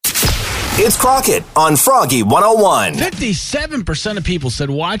It's Crockett on Froggy 101. 57% of people said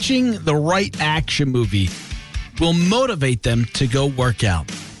watching the right action movie will motivate them to go work out.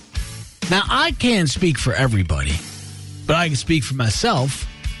 Now, I can't speak for everybody, but I can speak for myself,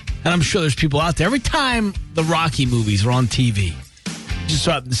 and I'm sure there's people out there. Every time the Rocky movies are on TV, just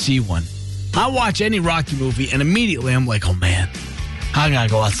so I happen to see one, I watch any Rocky movie, and immediately I'm like, oh, man, I got to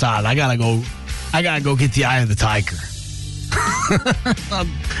go outside. I got to go get the eye of the tiger. I'll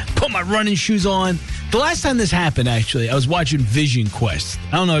put my running shoes on. The last time this happened, actually, I was watching Vision Quest.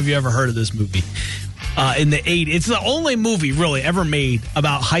 I don't know if you ever heard of this movie. In the 80s. It's the only movie really ever made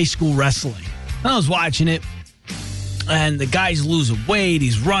about high school wrestling. And I was watching it, and the guy's losing weight.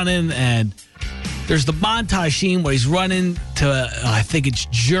 He's running, and there's the montage scene where he's running to, I think it's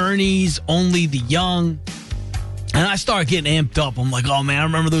Journey's Only the Young. And I start getting amped up. I'm like, oh, man, I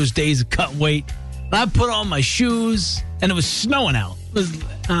remember those days of cutting weight. And I put on my shoes, and it was snowing out.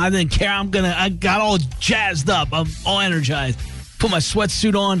 I didn't care. I got all jazzed up. I'm all energized. Put my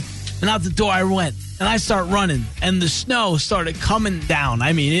sweatsuit on, and out the door I went. And I start running, and the snow started coming down.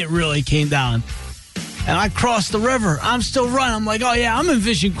 I mean, it really came down. And I crossed the river. I'm still running. I'm like, oh, yeah, I'm in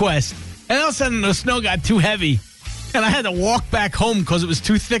Vision Quest. And all of a sudden, the snow got too heavy. And I had to walk back home because it was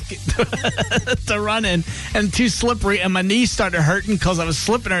too thick to run in and too slippery. And my knees started hurting because I was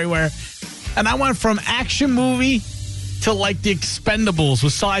slipping everywhere. And I went from action movie to like the Expendables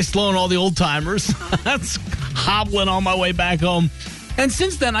with Sly Stallone and all the old timers. That's hobbling on my way back home. And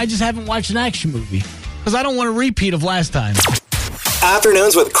since then, I just haven't watched an action movie because I don't want a repeat of last time.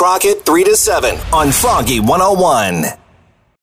 Afternoons with Crockett 3 to 7 on Froggy 101.